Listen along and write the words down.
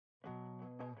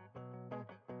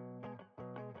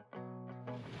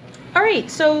All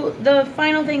right, so the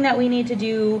final thing that we need to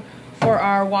do for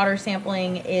our water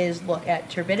sampling is look at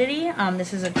turbidity.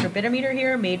 This is a turbidimeter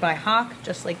here made by Hawk,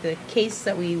 just like the case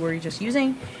that we were just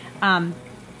using.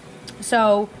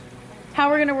 So how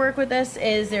we're gonna work with this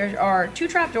is there are two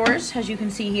trap doors, as you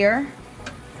can see here.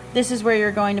 This is where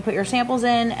you're going to put your samples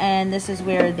in, and this is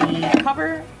where the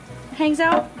cover hangs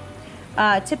out.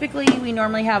 Typically, we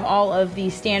normally have all of the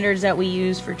standards that we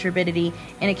use for turbidity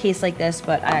in a case like this,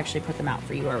 but I actually put them out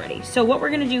for you already. So what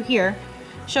we're gonna do here,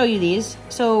 show you these.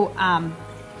 So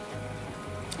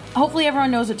hopefully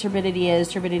everyone knows what turbidity is.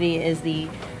 Turbidity is the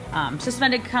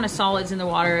suspended kind of solids in the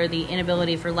water, the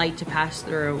inability for light to pass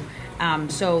through.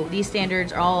 So these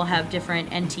standards all have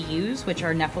different NTUs, which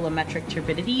are nephelometric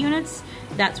turbidity units.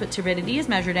 That's what turbidity is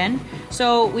measured in.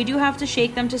 So we do have to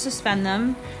shake them to suspend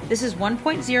them. This is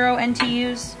 1.0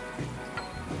 NTUs.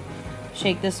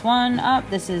 Shake this one up.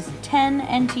 This is 10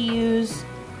 NTUs.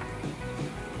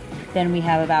 Then we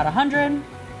have about 100,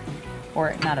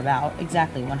 or not about,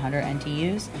 exactly 100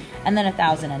 NTUs, and then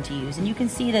 1,000 NTUs. And you can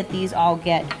see that these all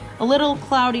get a little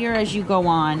cloudier as you go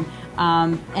on,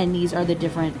 and these are the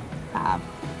different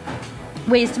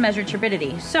ways to measure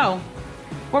turbidity. So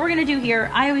what we're gonna do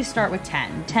here, I always start with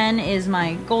 10. 10 is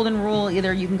my golden rule.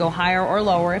 Either you can go higher or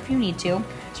lower if you need to.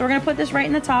 So we're gonna put this right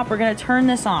in the top. We're gonna turn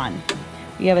this on.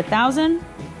 We have 1,000,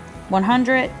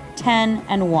 100, 10,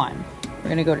 and 1. We're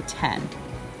gonna go to 10.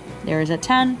 There is a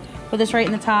 10. Put this right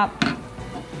in the top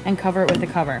and cover it with the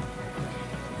cover.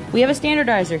 We have a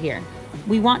standardizer here.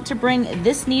 We want to bring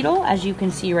this needle, as you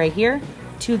can see right here,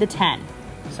 to the 10.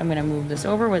 So I'm gonna move this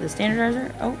over with the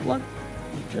standardizer. Oh, look,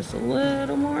 just a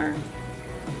little more.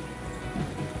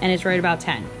 And it's right about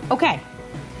 10. Okay,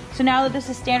 so now that this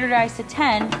is standardized to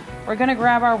 10, we're gonna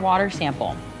grab our water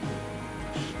sample.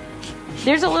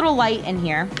 There's a little light in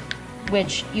here,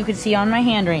 which you can see on my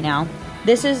hand right now.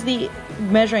 This is the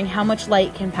measuring how much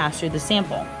light can pass through the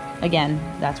sample. Again,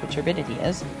 that's what turbidity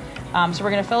is. So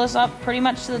we're gonna fill this up pretty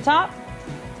much to the top.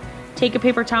 Take a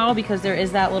paper towel because there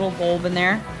is that little bulb in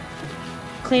there.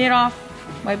 Clean it off,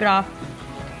 wipe it off,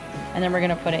 and then we're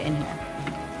gonna put it in here.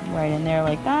 Right in there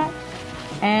like that,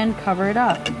 and cover it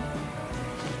up.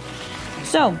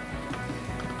 So,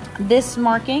 this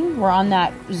marking, we're on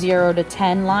that 0 to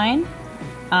 10 line.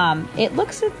 It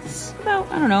looks, it's about,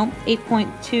 I don't know,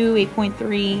 8.2,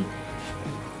 8.3.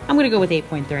 I'm gonna go with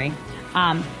 8.3.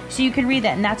 So you can read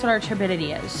that, and that's what our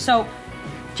turbidity is. So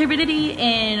turbidity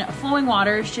in flowing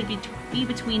water should be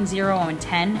between 0 and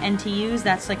 10 NTUs.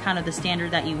 That's like kind of the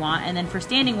standard that you want. And then for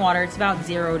standing water, it's about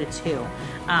 0 to 2.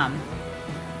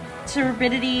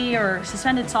 Turbidity or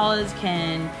suspended solids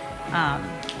can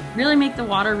really make the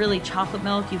water really chocolate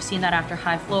milk. You've seen that after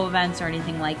high flow events or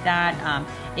anything like that.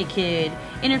 It could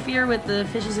interfere with the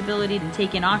fish's ability to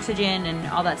take in oxygen and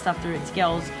all that stuff through its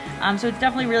gills. So it's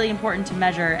definitely really important to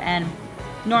measure. And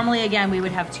normally, again, we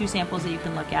would have 2 samples that you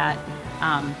can look at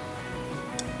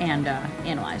and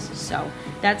analyze. So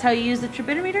that's how you use the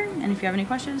turbidimeter. And if you have any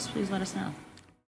questions, please let us know.